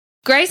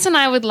Grace and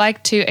I would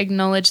like to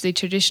acknowledge the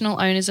traditional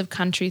owners of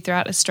country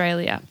throughout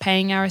Australia,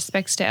 paying our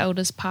respects to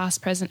elders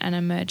past, present and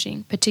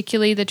emerging,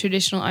 particularly the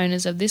traditional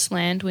owners of this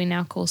land we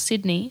now call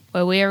Sydney,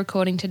 where we are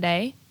recording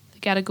today, the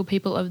Gadigal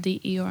people of the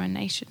Eora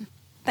Nation.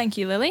 Thank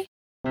you, Lily.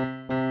 Clues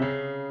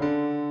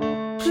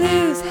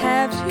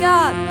have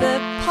got the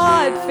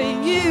pod for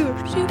you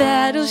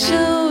that'll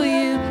show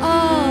you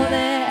all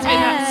their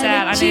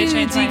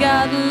attitudes. You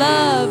got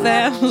love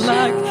and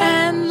luck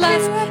and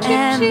lust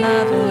and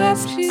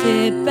lovers.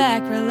 Sit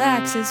back,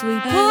 relax as we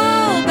pull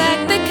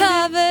back the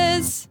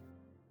covers.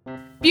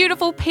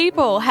 Beautiful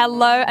people,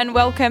 hello and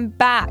welcome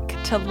back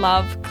to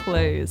Love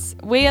Clues.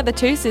 We are the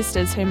two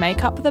sisters who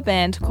make up the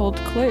band called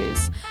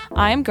Clues.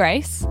 I am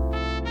Grace.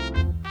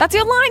 That's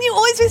your line, you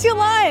always miss your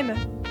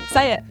line.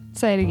 Say it.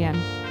 Say it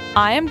again.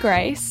 I am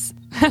Grace.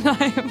 And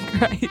I am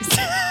Grace.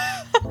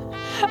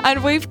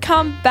 And we've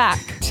come back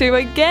to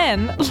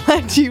again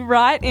let you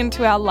right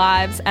into our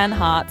lives and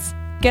hearts.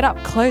 Get up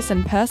close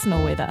and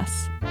personal with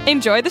us.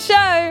 Enjoy the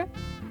show.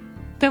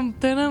 Dum,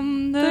 dum,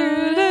 dum,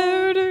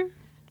 dum, dum.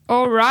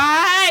 All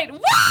right. Woo!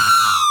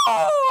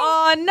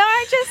 Oh, no,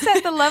 just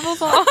set the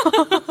levels on.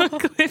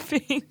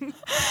 Clipping.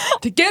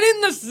 To get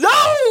in the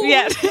zone.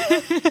 Yeah.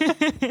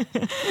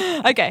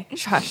 Okay.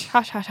 Hush,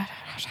 hush, hush, hush,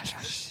 hush,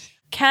 hush.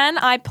 Can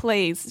I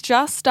please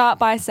just start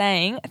by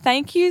saying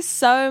thank you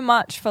so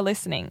much for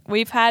listening.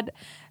 We've had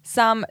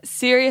some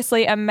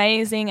seriously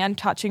amazing and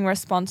touching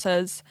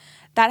responses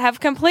that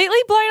have completely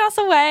blown us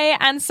away,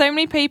 and so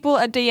many people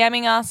are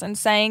DMing us and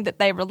saying that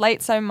they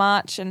relate so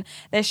much and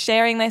they're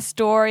sharing their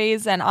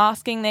stories and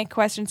asking their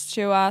questions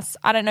to us.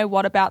 I don't know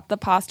what about the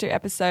past two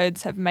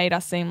episodes have made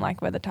us seem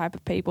like we're the type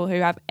of people who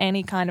have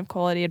any kind of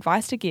quality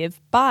advice to give,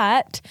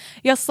 but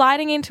you're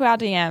sliding into our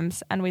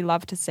DMs and we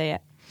love to see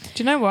it.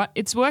 Do you know what?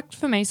 It's worked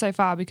for me so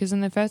far because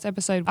in the first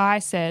episode I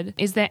said,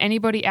 is there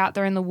anybody out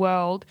there in the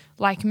world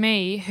like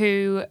me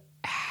who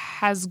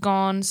has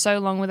gone so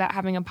long without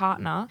having a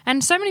partner?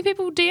 And so many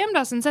people DM'd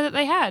us and said that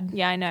they had.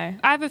 Yeah, I know.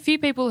 I have a few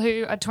people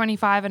who are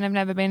 25 and have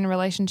never been in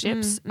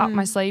relationships up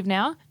my sleeve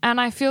now,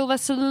 and I feel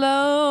less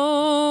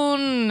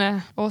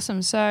alone.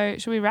 Awesome. So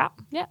should we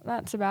wrap? Yeah,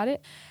 that's about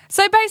it.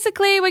 So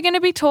basically we're going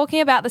to be talking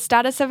about the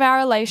status of our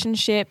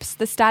relationships,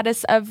 the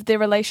status of the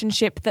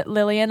relationship that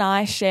Lily and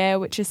I share,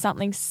 which is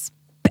something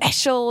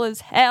special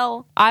as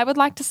hell. I would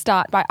like to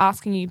start by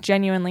asking you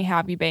genuinely, how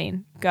have you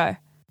been? Go.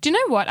 Do you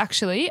know what,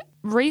 actually?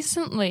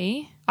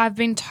 Recently, I've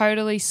been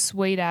totally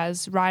sweet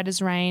as, right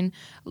as rain.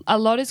 A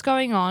lot is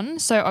going on.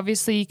 So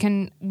obviously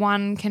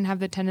one can have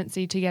the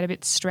tendency to get a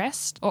bit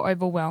stressed or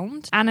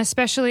overwhelmed. And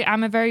especially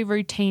I'm a very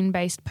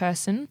routine-based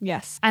person.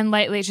 Yes. And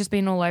lately it's just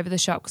been all over the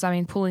shop because I've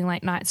been pulling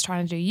late nights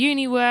trying to do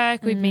uni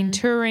work. We've been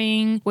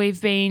touring.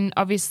 We've been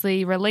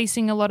obviously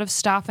releasing a lot of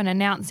stuff and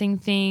announcing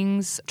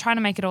things, trying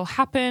to make it all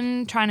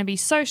happen, trying to be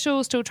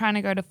social, still trying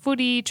to go to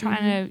footy,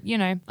 trying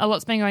to, a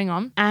lot's been going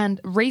on.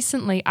 And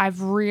recently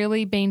I've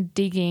really been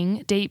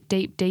digging deep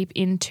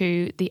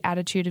into the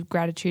attitude of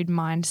gratitude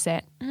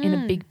mindset in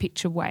a big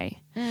picture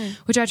way,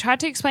 which I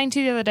tried to explain to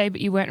you the other day, but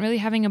you weren't really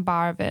having a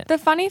bar of it. The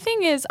funny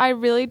thing is I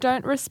really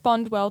don't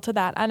respond well to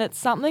that, and it's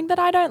something that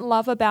I don't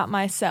love about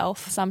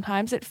myself.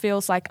 Sometimes it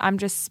feels like I'm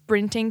just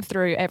sprinting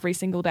through every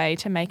single day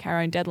to make our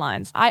own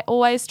deadlines. I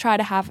always try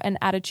to have an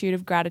attitude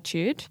of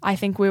gratitude. I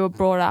think we were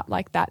brought up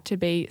like that, to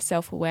be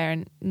self-aware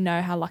and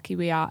know how lucky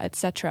we are,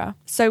 etc.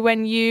 So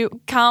when you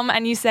come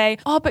and you say,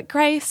 oh, but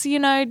Grace,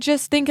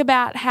 just think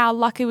about how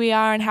lucky we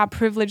are and how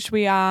privileged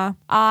we are,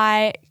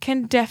 I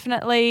can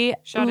definitely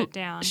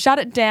shut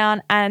it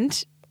down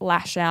and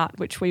lash out,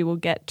 which we will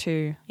get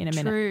to in a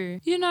minute. True.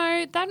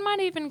 That might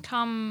even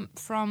come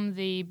from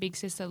the big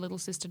sister, little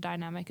sister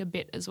dynamic a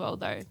bit as well,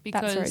 though,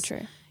 because that's very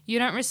true. You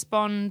don't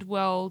respond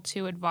well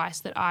to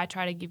advice that I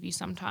try to give you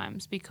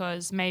sometimes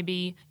because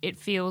maybe it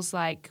feels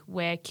like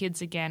we're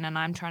kids again and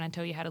I'm trying to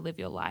tell you how to live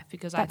your life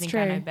because I think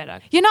I know better.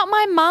 You're not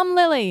my mum,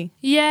 Lily.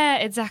 Yeah,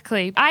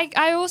 exactly.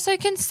 I also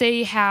can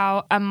see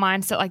how a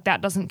mindset like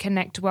that doesn't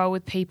connect well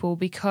with people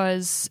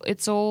because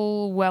it's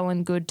all well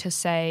and good to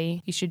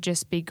say you should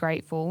just be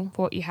grateful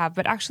for what you have,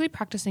 but actually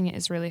practicing it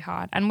is really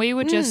hard. And we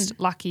were just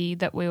lucky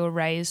that we were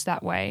raised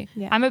that way.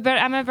 Yeah. I'm a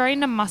very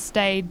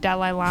Namaste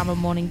Dalai Lama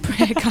morning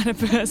prayer kind of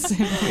person.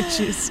 Which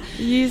is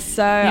you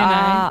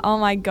are. Oh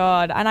my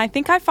God. And I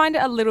think I find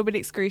it a little bit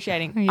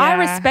excruciating. Yeah. I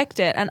respect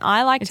it and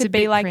I like to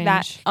be like cringe.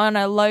 That on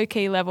a low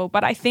key level,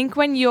 but I think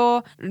when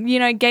you're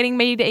getting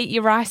me to eat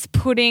your rice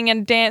pudding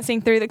and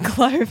dancing through the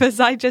clovers,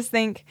 I just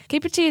think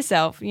keep it to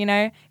yourself.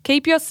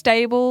 Keep your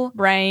stable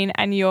brain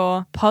and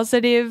your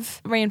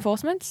positive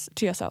reinforcements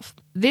to yourself.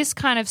 This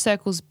kind of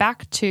circles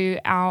back to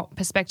our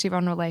perspective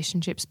on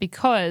relationships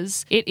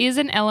because it is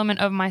an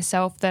element of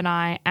myself that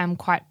I am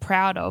quite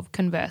proud of,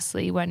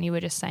 conversely, when you were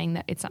just saying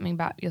that it's something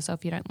about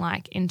yourself you don't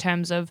like, in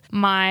terms of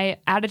my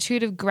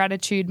attitude of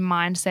gratitude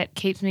mindset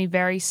keeps me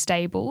very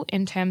stable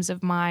in terms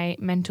of my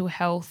mental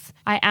health.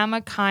 I am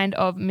a kind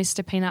of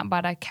Mr. Peanut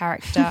Butter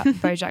character,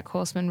 BoJack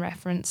Horseman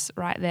reference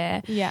right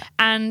there. Yeah.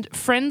 And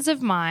friends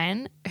of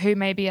mine who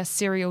maybe are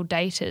serial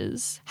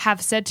daters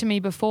have said to me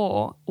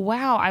before,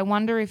 wow, I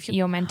wonder if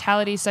your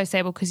mentality is so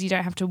stable because you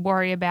don't have to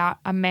worry about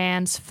a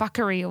man's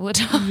fuckery all the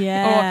time.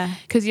 Yeah. Or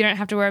because you don't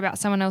have to worry about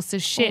someone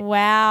else's shit.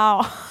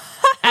 Wow.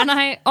 And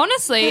I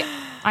honestly,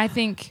 I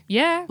think,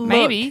 yeah,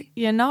 maybe. Look,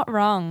 you're not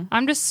wrong.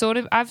 I've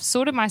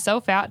sorted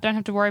myself out. Don't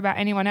have to worry about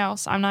anyone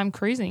else. I'm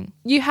cruising.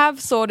 You have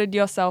sorted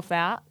yourself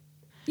out.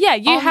 Yeah,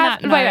 you On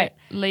have. that note, Wait.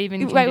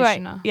 leave-in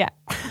conditioner. Yeah.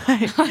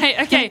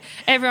 Okay,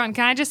 everyone,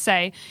 can I just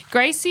say,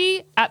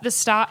 Gracie, at the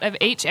start of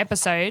each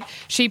episode,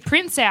 she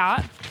prints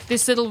out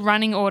this little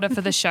running order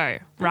for the show,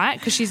 right?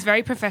 Because she's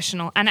very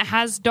professional, and it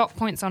has dot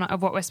points on it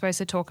of what we're supposed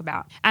to talk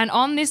about. And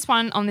on this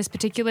one, on this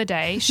particular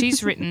day,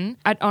 she's written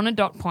on a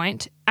dot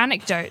point,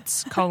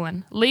 anecdotes,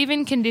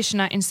 leave-in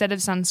conditioner instead of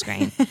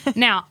sunscreen.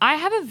 Now, I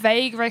have a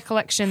vague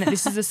recollection that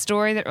this is a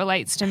story that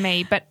relates to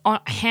me, but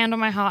hand on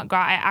my heart, Guy,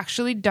 I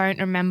actually don't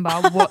remember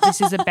what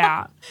this is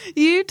about.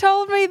 You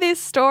told me this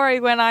story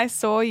when I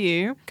saw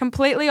you,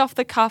 completely off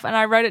the cuff, and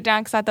I wrote it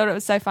down because I thought it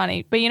was so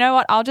funny. But you know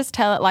what? I'll just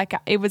tell it like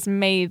it was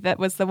me that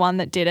was the one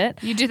that did it.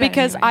 You do that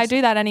because anyways. I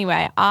do that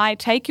anyway. I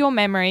take your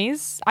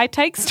memories, I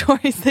take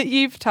stories that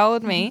you've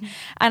told me,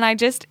 and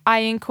I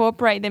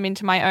incorporate them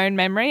into my own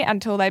memory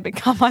until they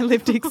become my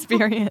lived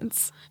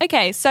experience.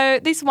 Okay, so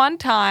this one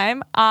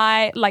time,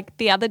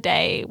 the other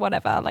day,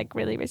 whatever, like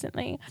really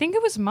recently, I think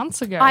it was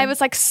months ago. I was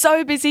like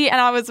so busy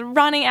and I was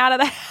running out of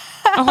the house.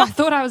 Oh, I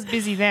thought I was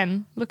busy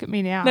then. Look at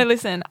me now. No,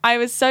 listen, I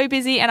was so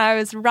busy and I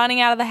was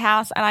running out of the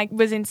house and I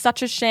was in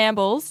such a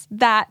shambles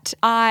that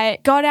I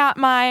got out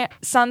my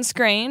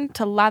sunscreen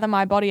to lather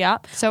my body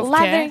up.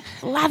 Self-care.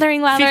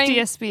 Lathering. 50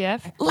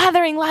 SPF.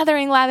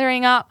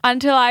 Lathering up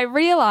until I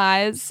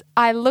realise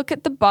I look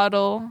at the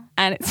bottle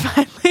and it's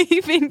my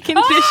leave-in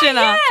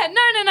conditioner. Oh, yeah.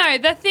 No.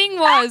 The thing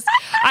was,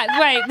 I'm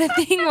right at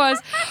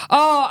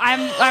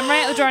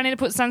the door. I need to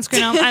put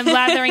sunscreen on. I'm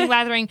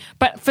lathering.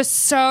 But for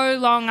so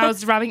long I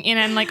was rubbing in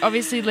and like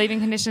obviously leave-in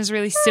conditioner is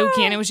really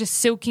silky and it was just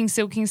silking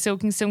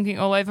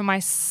all over my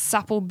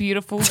supple,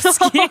 beautiful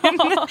skin.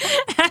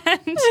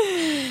 And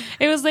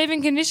it was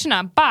leave-in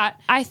conditioner. But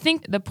I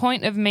think the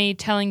point of me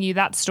telling you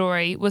that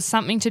story was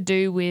something to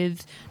do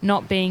with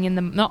not living in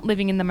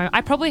the moment.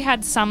 I probably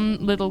had some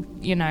little,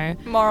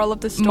 Moral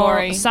of the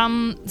story.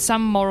 Some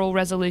moral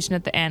resolution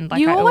at the end.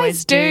 Like You I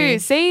always do.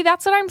 See,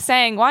 that's what I'm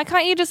saying. Why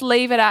can't you just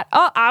leave it at,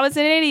 I was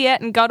an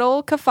idiot and got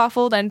all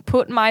kerfuffled and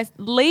put my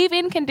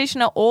leave-in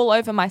conditioner all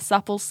over my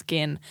supple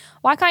skin.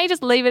 Why can't you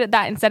just leave it at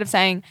that instead of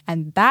saying,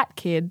 and that,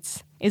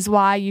 kids, is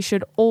why you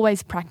should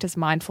always practice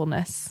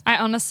mindfulness? I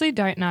honestly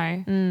don't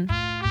know.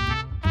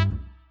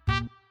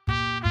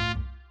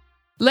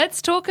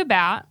 Let's talk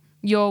about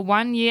your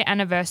 1 year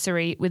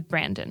anniversary with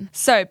Brandon.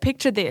 So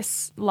picture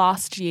this.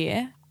 Last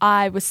year,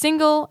 I was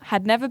single,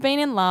 had never been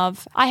in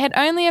love. I had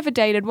only ever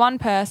dated one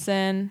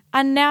person.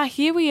 And now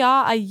here we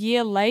are a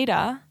year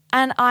later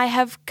and I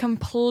have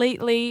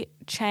completely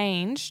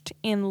changed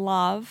in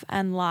love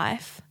and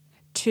life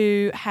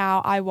to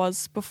how I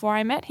was before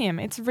I met him.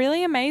 It's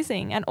really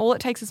amazing. And all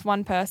it takes is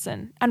one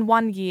person and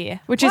 1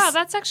 year, which is... Wow,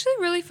 that's actually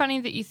really funny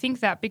that you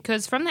think that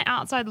because from the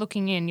outside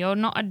looking in, you're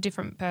not a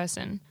different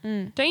person.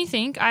 Don't you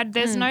think?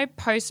 There's no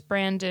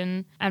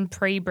post-Brandon and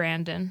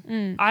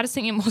pre-Brandon. I just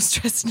think you're more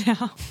stressed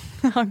now.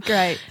 Oh,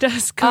 great.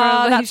 Does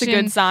correlation that's a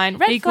good sign.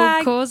 Red equal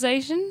flag.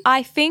 causation?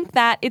 I think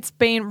that it's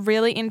been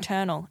really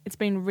internal. It's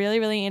been really,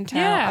 really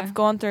internal. Yeah. I've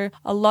gone through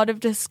a lot of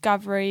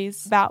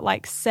discoveries about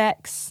like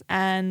sex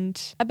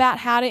and about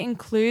how to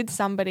include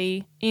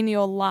somebody in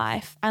your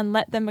life and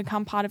let them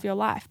become part of your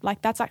life.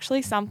 Like that's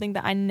actually something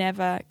that I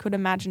never could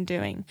imagine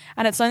doing.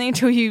 And it's only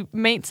until you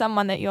meet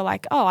someone that you're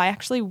like, I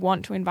actually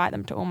want to invite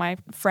them to all my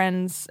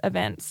friends'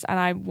 events and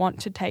I want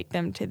to take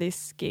them to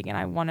this gig and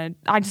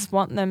I just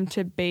want them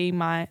to be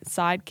my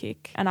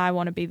sidekick and I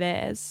want to be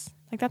theirs.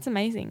 Like that's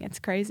amazing. It's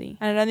crazy.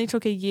 And it only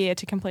took a year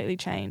to completely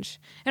change.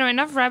 Anyway,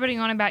 enough rabbiting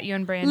on about you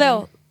and Brandon.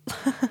 Lil.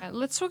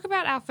 Let's talk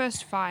about our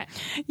first fight.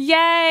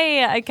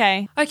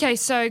 Yay! Okay,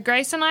 so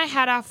Grace and I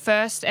had our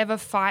first ever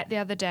fight the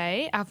other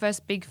day, our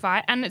first big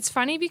fight. And it's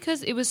funny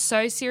because it was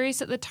so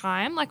serious at the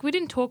time. Like we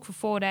didn't talk for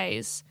 4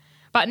 days.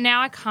 But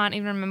now I can't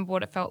even remember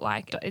what it felt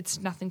like. It's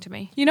nothing to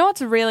me. You know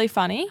what's really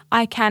funny?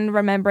 I can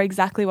remember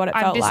exactly what it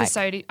felt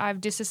like. I've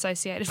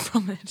disassociated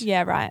from it.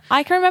 Yeah, right.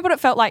 I can remember what it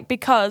felt like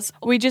because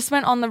we just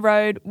went on the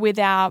road with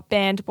our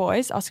band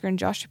boys, Oscar and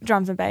Josh,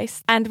 drums and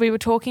bass, and we were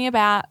talking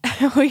about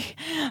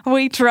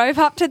we drove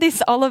up to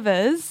this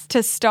Oliver's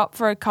to stop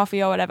for a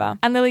coffee or whatever.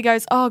 And Lily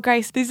goes, "Oh,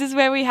 Grace, this is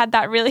where we had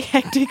that really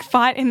hectic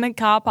fight in the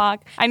car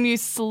park and you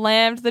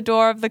slammed the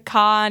door of the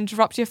car and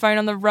dropped your phone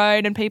on the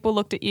road and people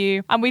looked at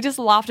you." And we just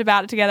laughed about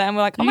about it together and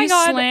we're like, oh my You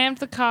God. slammed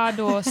the car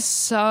door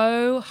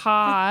so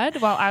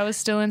hard while I was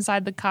still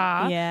inside the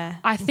car. Yeah.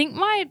 I think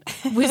my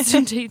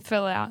wisdom teeth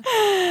fell out.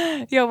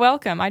 You're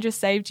welcome. I just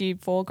saved you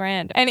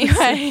 $4,000.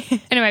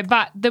 Anyway,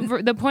 But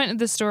the point of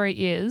the story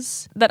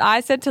is that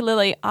I said to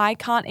Lily,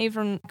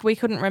 we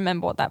couldn't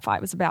remember what that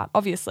fight was about.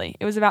 Obviously,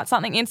 it was about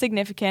something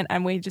insignificant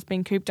and we'd just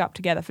been cooped up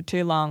together for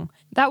too long.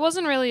 that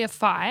wasn't really a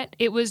fight.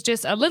 It was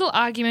just a little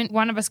argument.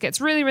 One of us gets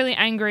really, really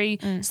angry,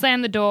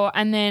 slam the door,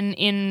 and then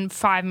in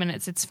 5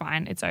 minutes it's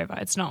fine. It's over.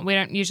 It's not. We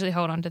don't usually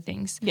hold on to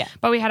things. Yeah.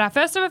 But we had our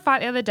first ever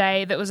fight the other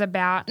day that was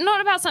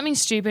not about something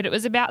stupid. It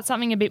was about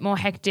something a bit more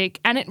hectic,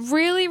 and it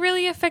really,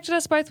 really affected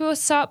us both. We were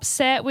so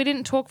upset. We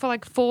didn't talk for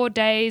like 4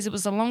 days. It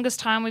was the longest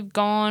time we've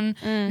gone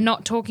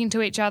not talking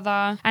to each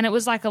other, and it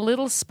was like a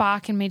little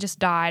spark in me just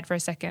died for a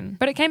second,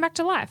 but it came back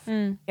to life.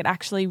 It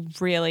actually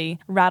really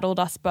rattled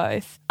us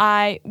both.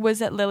 I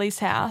was at Lily's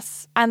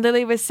house and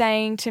Lily was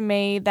saying to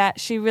me that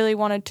she really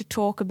wanted to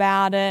talk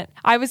about it.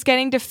 I was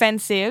getting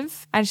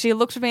defensive and she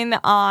looked me in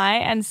the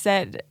eye and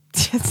said,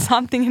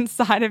 something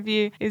inside of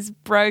you is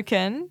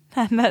broken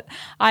and that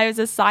I was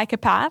a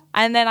psychopath.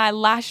 And then I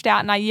lashed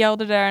out and I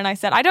yelled at her and I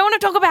said, I don't want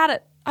to talk about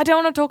it. I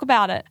don't want to talk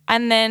about it.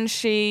 And then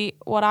she,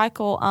 what I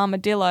call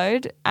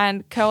armadilloed,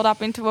 and curled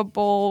up into a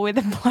ball with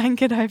a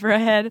blanket over her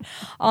head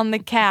on the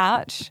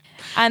couch.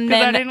 And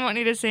then I didn't want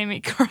you to see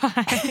me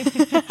cry.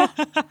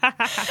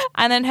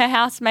 And then her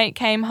housemate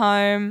came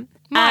home.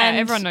 Maya,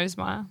 everyone knows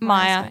Maya.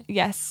 Maya,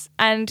 yes.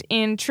 And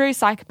in true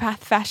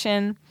psychopath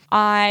fashion,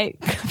 I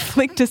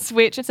flicked a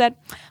switch and said,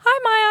 hi,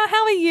 Maya,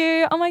 how are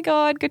you? Oh, my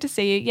God, good to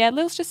see you. Yeah,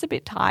 Lil's just a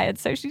bit tired,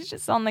 so she's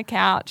just on the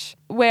couch.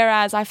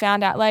 Whereas I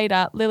found out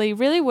later, Lily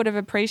really would have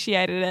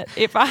appreciated it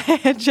if I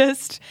had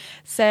just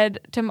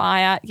said to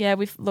Maya, yeah,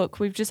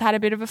 we've just had a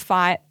bit of a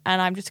fight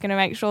and I'm just going to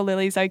make sure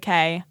Lily's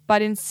okay.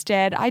 But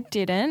instead I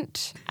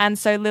didn't. And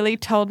so Lily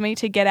told me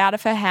to get out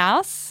of her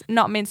house,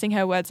 not mincing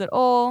her words at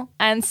all.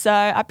 And so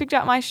I picked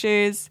up my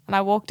shoes and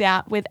I walked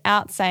out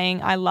without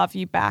saying I love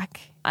you back.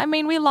 I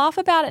mean, we laugh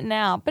about it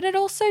now, but it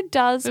also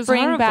does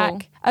bring horrible.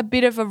 back a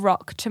bit of a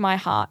rock to my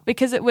heart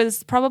because it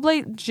was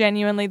probably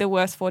genuinely the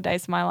worst 4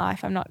 days of my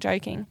life. I'm not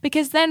joking.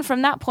 Because then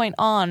from that point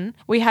on,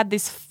 we had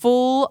this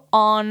full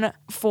on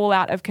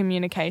fallout of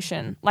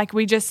communication. Like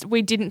we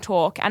didn't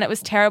talk and it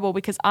was terrible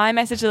because I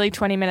messaged Lily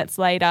 20 minutes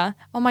later.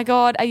 Oh my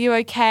God, are you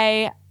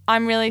okay?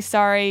 I'm really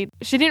sorry.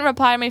 She didn't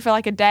reply to me for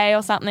like a day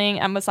or something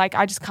and was like,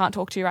 I just can't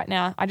talk to you right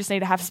now. I just need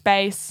to have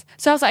space.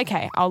 So I was like,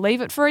 okay, I'll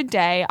leave it for a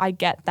day. I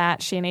get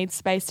that. She needs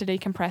space to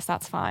decompress.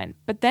 That's fine.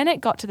 But then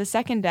it got to the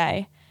second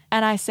day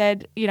and I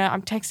said,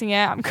 I'm texting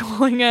her, I'm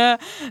calling her.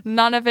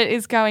 None of it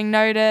is going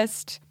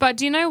noticed. But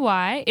do you know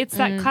why? It's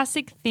that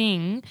classic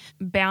thing,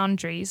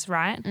 boundaries,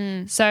 right?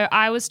 So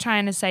I was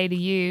trying to say to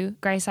you,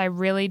 Grace, I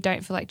really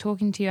don't feel like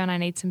talking to you and I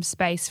need some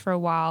space for a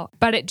while.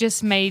 But it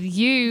just made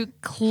you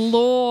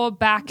claw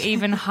back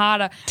even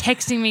harder,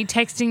 texting me,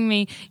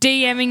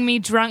 DMing me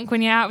drunk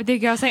when you're out with your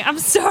girl saying, I'm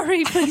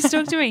sorry, please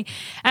talk to me.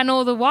 And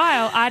all the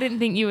while, I didn't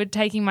think you were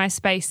taking my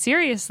space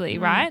seriously,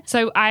 right?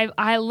 So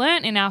I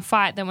learned in our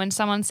fight that when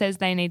someone says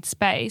they need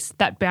space,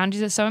 that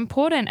boundaries are so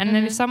important. And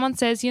then if someone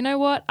says, you know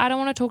what, I don't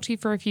want to talk to you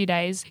for a few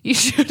days, you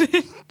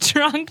shouldn't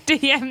drunk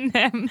DM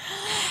them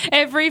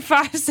every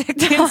 5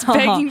 seconds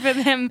begging for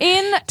them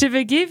to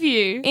forgive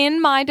you.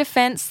 In my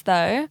defense,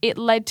 though, it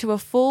led to a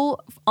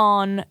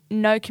full-on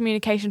no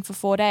communication for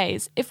 4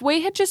 days. If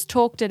we had just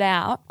talked it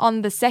out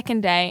on the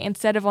second day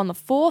instead of on the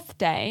fourth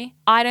day,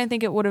 I don't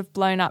think it would have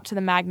blown up to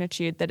the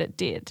magnitude that it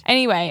did.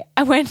 Anyway,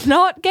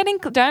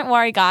 don't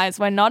worry, guys,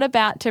 we're not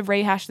about to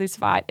rehash this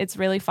fight. It's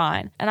really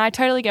fine. And I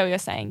totally get what you're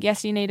saying.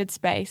 Yes, you needed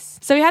space.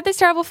 So we had this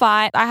terrible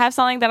fight. I have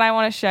something that I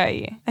want to show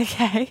you.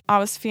 Okay. I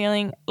was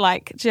feeling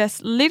like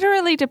just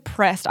literally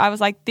depressed. I was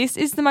like, this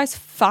is the most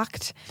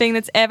fucked thing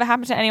that's ever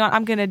happened to anyone.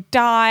 I'm going to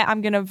die.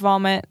 I'm going to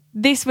vomit.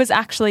 This was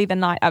actually the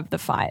night of the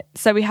fight.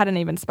 So we hadn't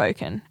even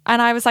spoken.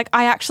 And I was like,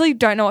 I actually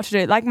don't know what to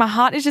do. Like my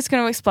heart is just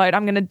going to explode.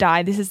 I'm going to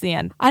die. This is the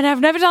end. And I've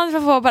never done this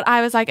before, but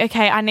I was like,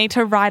 okay, I need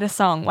to write a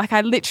song. Like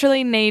I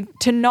literally need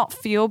to not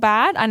feel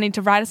bad. I need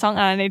to write a song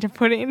and I need to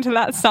put it into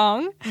that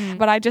song.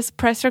 But I just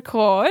press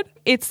record.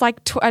 It's like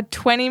a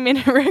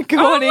 20-minute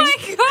recording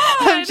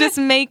of just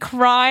me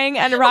crying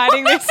and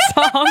writing this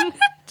song.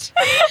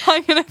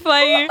 I'm going to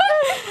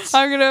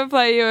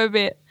play you a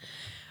bit.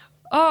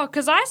 Oh,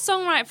 because I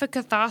songwrite for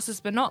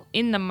catharsis, but not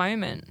in the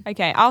moment.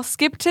 Okay, I'll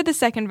skip to the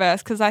second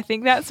verse because I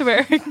think that's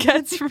where it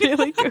gets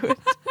really good.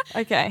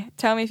 Okay,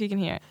 tell me if you can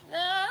hear it.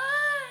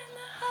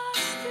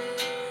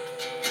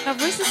 Our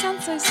voices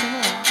sound so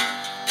similar.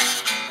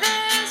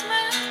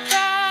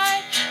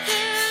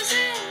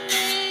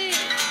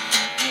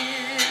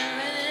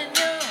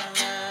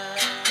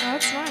 Oh,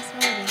 that's nice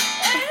melody.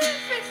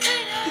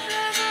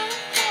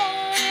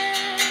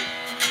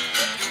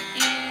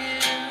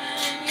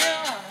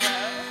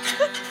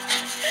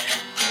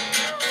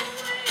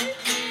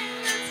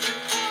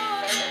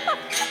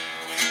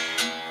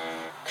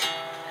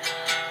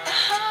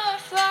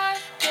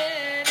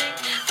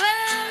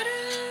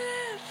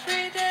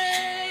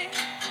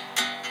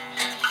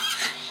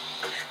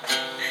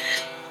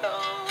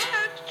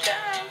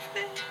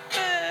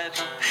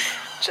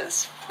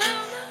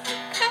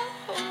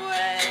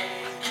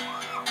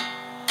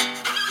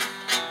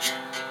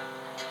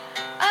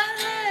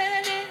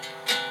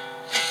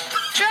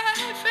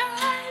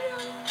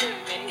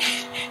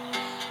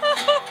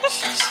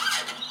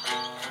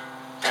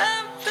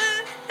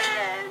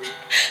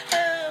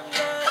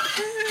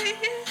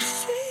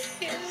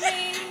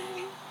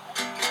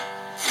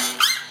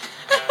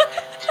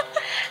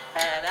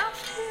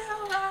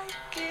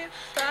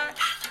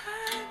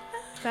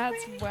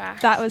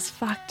 That was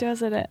fucked,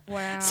 wasn't it?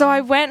 Wow. So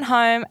I went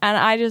home and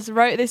I just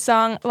wrote this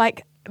song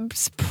like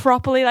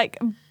properly, like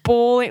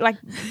bawling,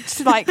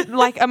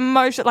 like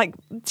emotion, like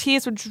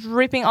tears were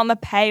dripping on the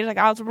page, like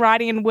I was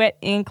writing in wet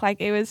ink, like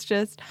it was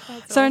just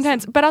so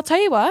intense. But I'll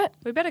tell you what,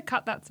 We better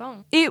cut that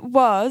song. it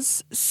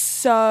was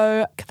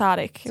so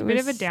cathartic. It's a bit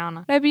of a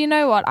downer. No, but you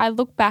know what? I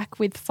look back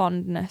with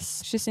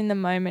fondness. Just in the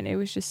moment, it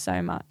was just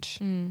so much.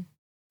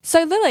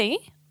 So Lily,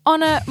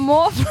 on a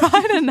more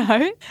brighter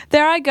note,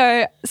 there I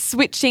go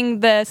switching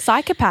the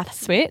psychopath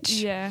switch.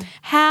 Yeah.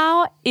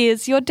 How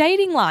is your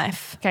dating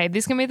life? Okay,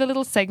 this can be the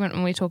little segment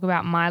when we talk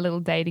about my little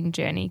dating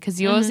journey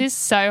because yours is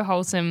so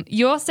wholesome.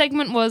 Your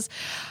segment was,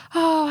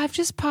 I've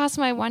just passed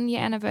my 1 year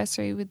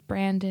anniversary with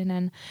Brandon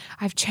and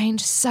I've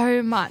changed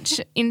so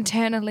much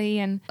internally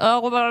and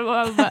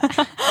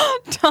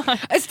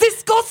it's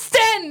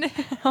disgusting.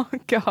 Oh,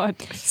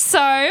 God.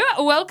 So,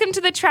 welcome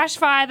to the trash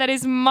fire that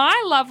is my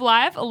love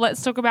life.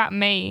 Let's talk about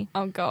me.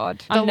 Oh,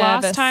 God. The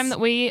last time that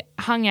we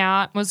hung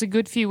out was a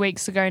good few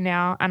weeks ago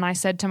now, and I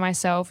said to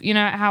myself, you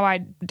know how I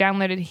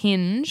downloaded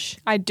Hinge?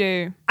 I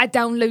do. I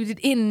downloaded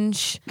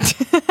Hinge.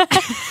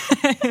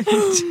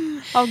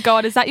 Oh,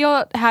 God. Is that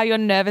how your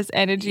nervous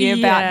energy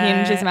about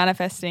Hinge is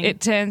manifesting?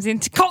 It turns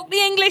into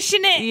Cockney English,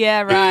 innit?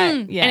 Yeah,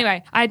 right. Yeah.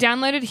 Anyway, I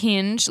downloaded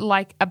Hinge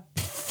like a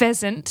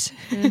pheasant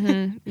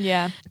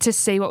Yeah. to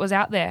see what was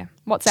out there.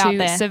 What's out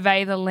there? To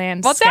survey the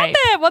landscape. What's out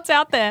there? What's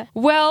out there?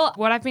 Well,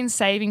 what I've been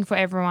saving for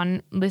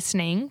everyone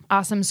listening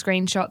are some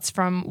screenshots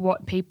from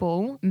what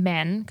people,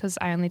 men, because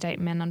I only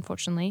date men,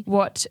 unfortunately,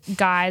 what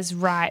guys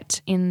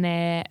write in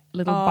their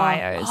little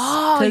bios.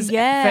 Oh,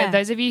 yeah. For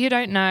those of you who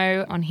don't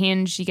know, on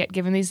Hinge, you get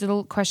given these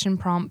little question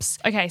prompts.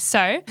 Okay,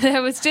 so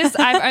there was just,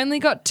 I've only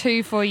got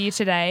 2 for you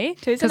today.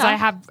 Because I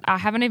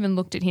haven't even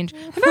looked at Hinge.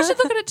 Maybe I should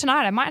look at it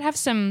tonight. I might have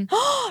some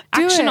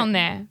action on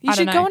there. You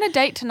should go on a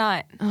date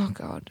tonight. Oh,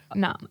 God.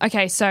 No.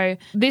 Okay, so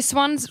this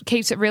one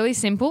keeps it really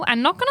simple.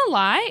 And not going to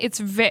lie,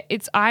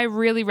 I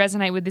really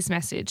resonate with this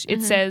message.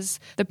 It says,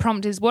 the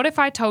prompt is, what if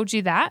I told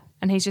you that?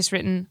 And he's just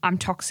written, I'm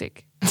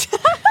toxic.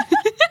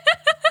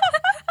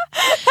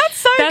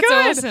 That's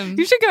good. awesome.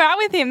 You should go out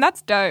with him.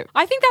 That's dope.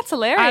 I think that's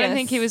hilarious. I don't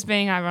think he was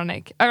being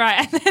ironic. All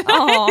right. And then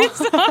this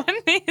one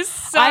is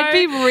so... I'd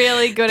be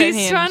really good at him.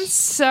 This one's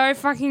so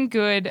fucking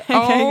good.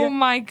 Oh,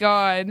 my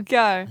God.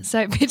 Go.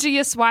 So picture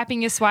you're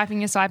swiping,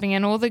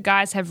 and all the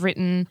guys have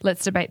written,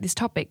 let's debate this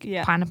topic.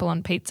 Yeah. Pineapple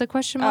on pizza,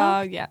 question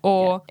mark? Oh, yeah.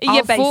 Or, yeah.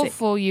 I'll fall basic.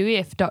 for you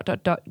if ...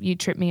 you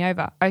trip me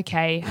over.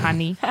 Okay,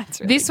 honey. That's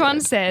really This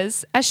one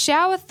says, a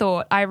shower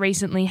thought I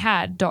recently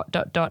had ...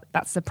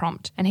 That's the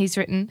prompt. And he's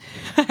written,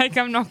 like,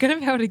 I'm not going to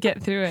be able to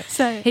get through it.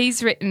 So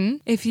he's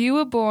written, if you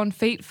were born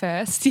feet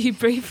first, you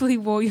briefly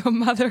wore your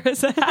mother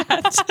as a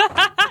hat.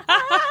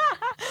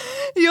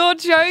 You're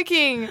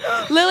joking.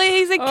 Lily,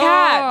 he's a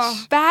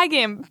catch. Bag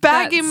him.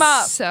 Bag him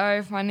up.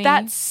 So funny.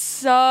 That's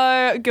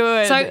so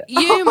good. So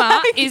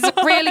humour is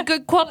really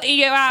good quality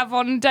you have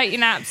on dating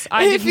apps.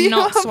 I did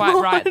not swipe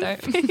right though.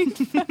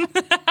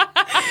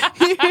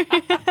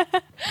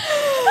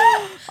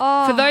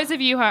 For those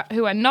of you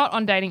who are not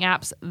on dating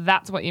apps,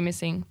 that's what you're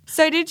missing.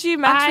 So did you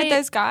match with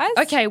those guys?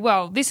 Okay,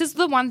 well, this is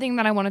the one thing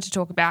that I wanted to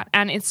talk about,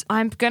 and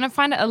I'm going to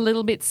find it a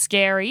little bit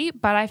scary,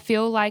 but I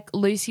feel like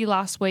Lucy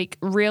last week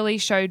really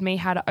showed me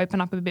how to open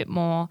up a bit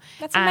more.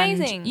 That's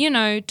amazing.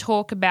 And,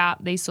 talk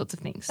about these sorts of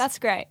things. That's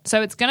great.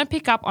 So it's going to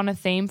pick up on a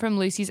theme from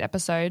Lucy's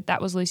episode.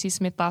 That was Lucy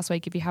Smith last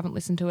week. If you haven't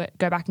listened to it,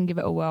 go back and give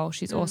it a whirl.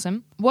 She's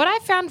awesome. What I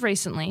found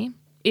recently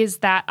is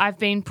that I've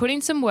been putting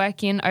some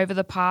work in over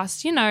the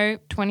past,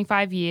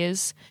 25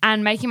 years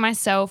and making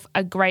myself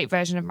a great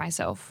version of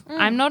myself.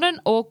 I'm not an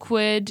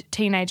awkward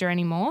teenager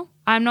anymore.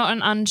 I'm not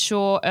an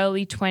unsure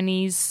early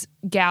 20s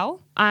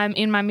gal. I'm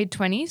in my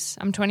mid-20s.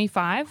 I'm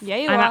 25. Yeah,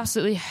 you I'm are.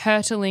 absolutely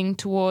hurtling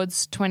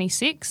towards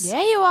 26.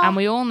 Yeah, you are. And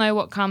we all know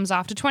what comes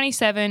after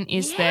 27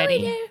 is 30.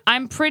 we do.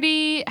 I'm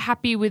pretty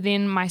happy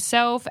within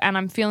myself and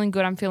I'm feeling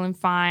good. I'm feeling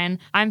fine.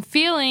 I'm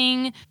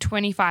feeling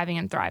 25ing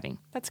and thriving.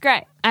 That's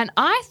great. And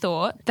I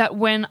thought that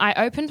when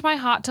I opened my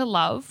heart to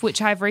love,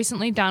 which I've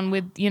recently done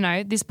with,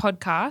 this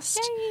podcast,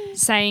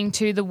 saying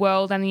to the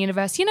world and the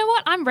universe, you know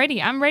what, I'm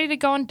ready. I'm ready to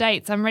go on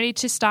dates. I'm ready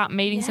to start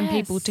meeting some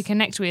people to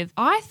connect with.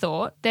 I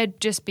thought there'd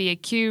just be a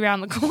queue around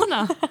the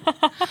corner.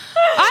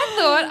 I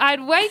thought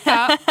I'd wake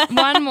up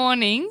one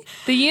morning,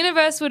 the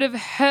universe would have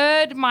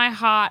heard my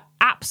heart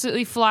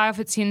absolutely fly off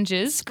its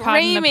hinges, pardon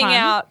the Screaming pun.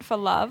 out for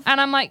love.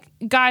 And I'm like,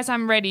 guys,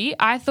 I'm ready.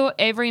 I thought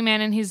every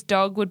man and his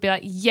dog would be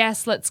like,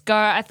 yes, let's go.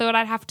 I thought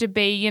I'd have to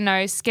be,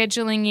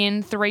 scheduling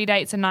in 3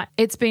 dates a night.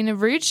 It's been a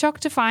rude shock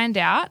to find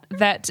out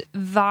that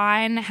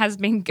thine has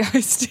been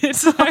ghosted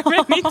so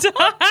many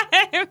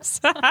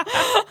times.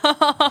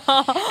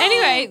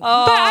 Anyway,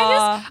 but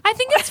I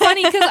think it's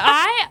funny because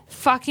I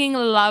fucking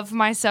love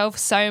myself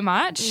so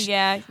much.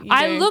 Yeah, you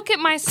I do. look at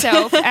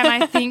myself and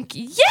I think,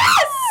 yes!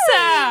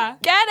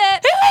 Get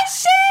it? Who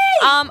is she?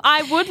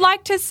 I would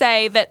like to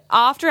say that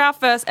after our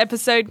first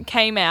episode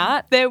came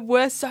out, there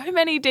were so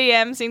many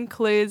DMs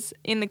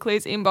in the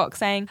Clues inbox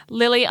saying,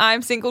 Lily,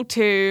 I'm single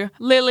too.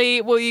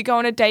 Lily, will you go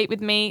on a date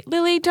with me?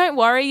 Lily, don't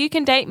worry, you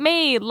can date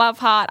me. Love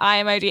heart,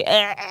 eye emoji.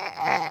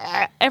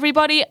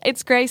 Everybody,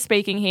 it's Grace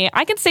speaking here.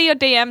 I can see your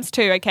DMs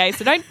too, okay?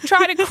 So don't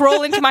try to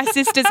crawl into my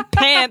sister's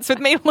pants with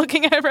me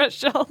looking over her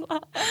shoulder.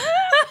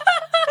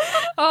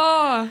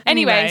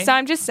 Anyway, so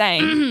I'm just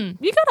saying,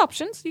 you got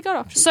options.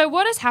 So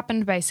what has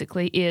happened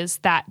basically is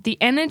that the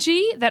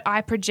energy that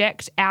I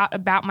project out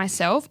about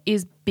myself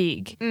is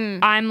big.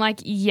 I'm like,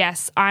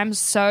 yes, I'm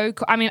so,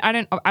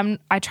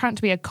 I try not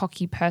to be a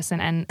cocky person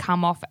and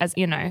come off as,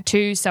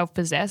 too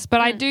self-possessed,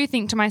 but I do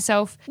think to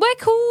myself, we're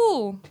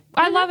cool.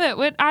 I love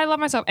it. I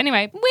love myself.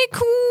 Anyway, we're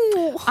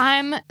cool.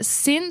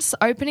 Since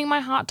opening my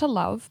heart to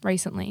love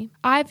recently,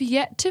 I've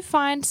yet to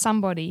find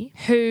somebody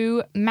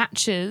who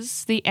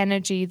matches the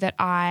energy that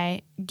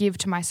I give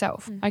to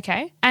myself.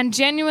 Okay. And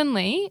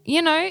genuinely,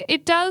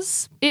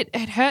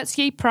 it hurts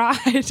ye pride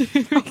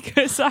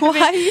because Why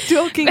are you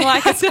talking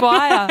like a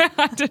squire?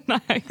 I don't know,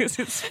 because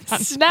it's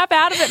funny. Snap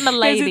out of it, my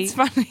lady. It's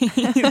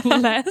funny.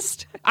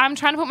 Lest. I'm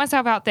trying to put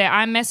myself out there.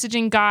 I'm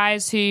messaging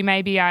guys who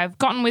maybe I've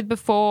gotten with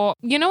before.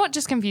 You know what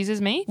just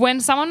confuses me? When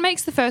someone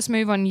makes the first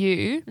move on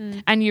you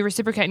and you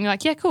reciprocate and you're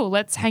like, yeah, cool,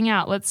 let's hang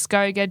out. Let's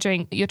go get a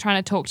drink. You're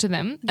trying to talk to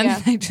them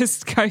and they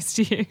just ghost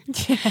you.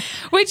 Yeah.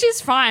 Which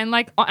is fine.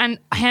 Like, and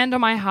hand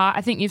on my heart,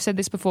 I think you've said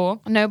this before,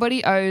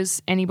 nobody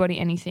owes anybody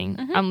anything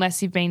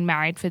unless you've been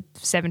married for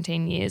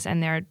 17 years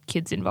and there are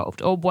kids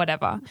involved or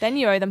whatever. Then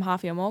you owe them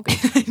half your mortgage.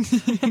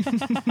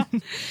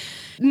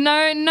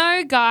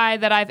 No guy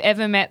that I've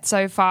ever met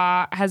so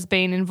far has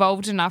been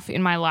involved enough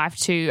in my life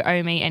to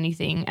owe me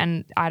anything,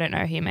 and I don't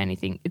owe him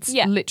anything. It's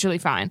literally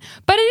fine.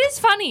 But it is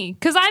funny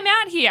because I'm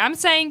out here. I'm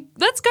saying,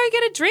 let's go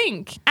get a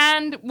drink.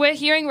 And we're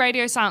hearing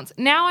radio silence.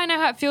 Now I know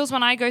how it feels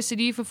when I ghosted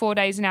you for 4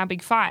 days in our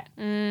big fight.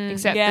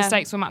 Except the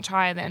stakes were much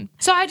higher then.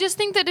 So I just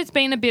think that it's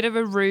been a bit of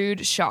a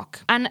rude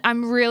shock. And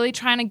I'm really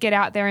trying to get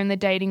out there in the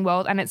dating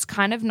world, and it's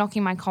kind of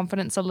knocking my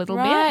confidence a little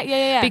bit.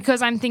 Yeah.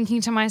 Because I'm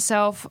thinking to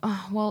myself,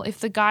 oh, well, if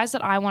the guys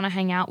that I want to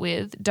hang out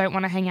with don't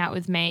want to hang out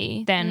with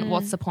me, then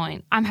what's the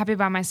point? I'm happy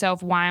by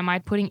myself. Why am I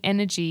putting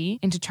energy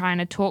into trying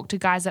to talk to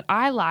guys that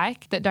I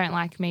like that don't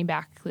like me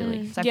back,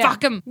 clearly? So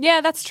fuck them.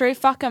 Yeah, that's true.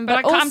 Fuck them.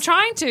 But I'm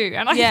trying to.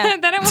 And they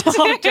don't want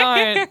to.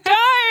 Don't.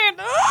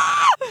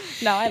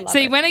 No, I love it.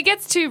 See, when it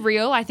gets too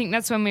real, I think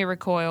that's when we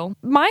recoil.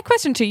 My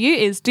question to you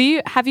is,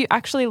 have you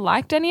actually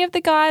liked any of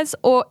the guys,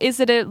 or is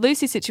it a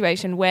Lucy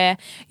situation where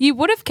you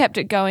would have kept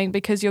it going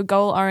because you're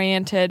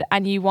goal-oriented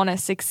and you want to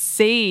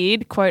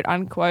succeed, quote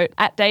unquote,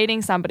 at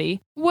dating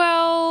somebody?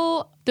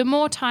 Well, the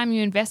more time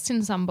you invest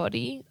in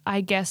somebody,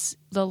 I guess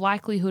the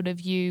likelihood of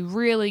you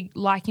really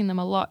liking them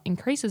a lot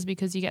increases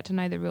because you get to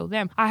know the real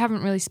them. I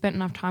haven't really spent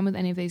enough time with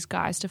any of these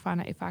guys to find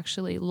out if I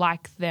actually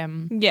like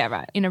them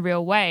in a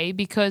real way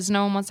because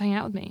no one wants to hang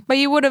out with me. But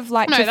you would have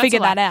liked to figure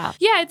that out.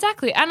 Yeah,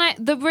 exactly. And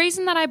the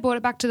reason that I brought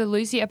it back to the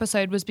Lucy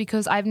episode was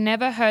because I've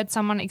never heard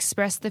someone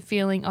express the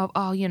feeling of,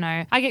 I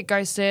get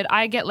ghosted,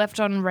 I get left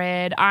on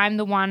red, I'm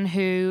the one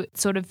who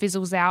sort of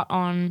fizzles out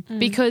on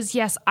because,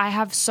 yes, I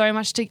have so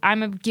much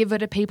I'm a giver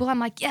to people. I'm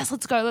like, yes,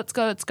 let's go.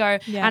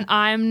 Yeah. And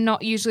I'm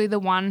not usually the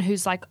one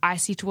who's like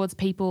icy towards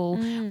people.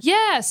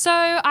 Yeah, so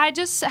I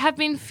just have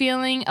been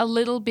feeling a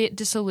little bit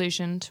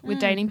disillusioned with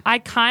dating. I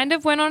kind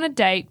of went on a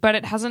date, but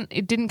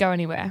it didn't go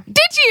anywhere.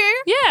 Did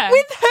you? Yeah.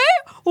 With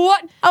who?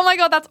 What? Oh my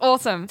God, that's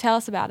awesome. Tell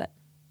us about it.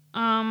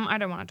 I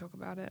don't want to talk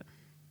about it.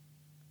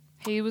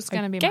 He was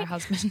going to be my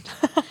husband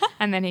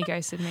and then he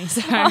ghosted me.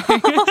 So.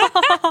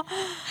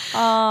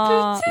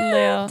 Oh,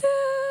 Lil.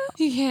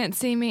 You can't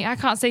see me. I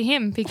can't see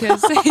him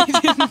because he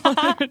didn't want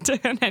to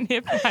return any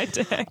of my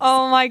texts.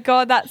 Oh my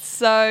God, that's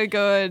so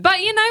good.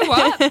 But you know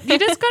what? You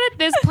just got to,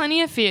 there's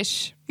plenty of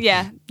fish.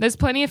 Yeah. There's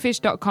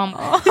plentyoffish.com.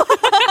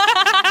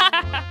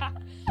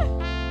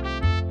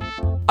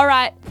 All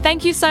right.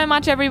 Thank you so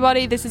much,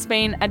 everybody. This has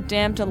been a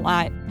damn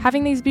delight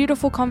having these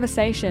beautiful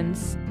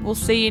conversations. We'll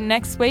see you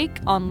next week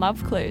on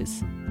Love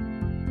Clues.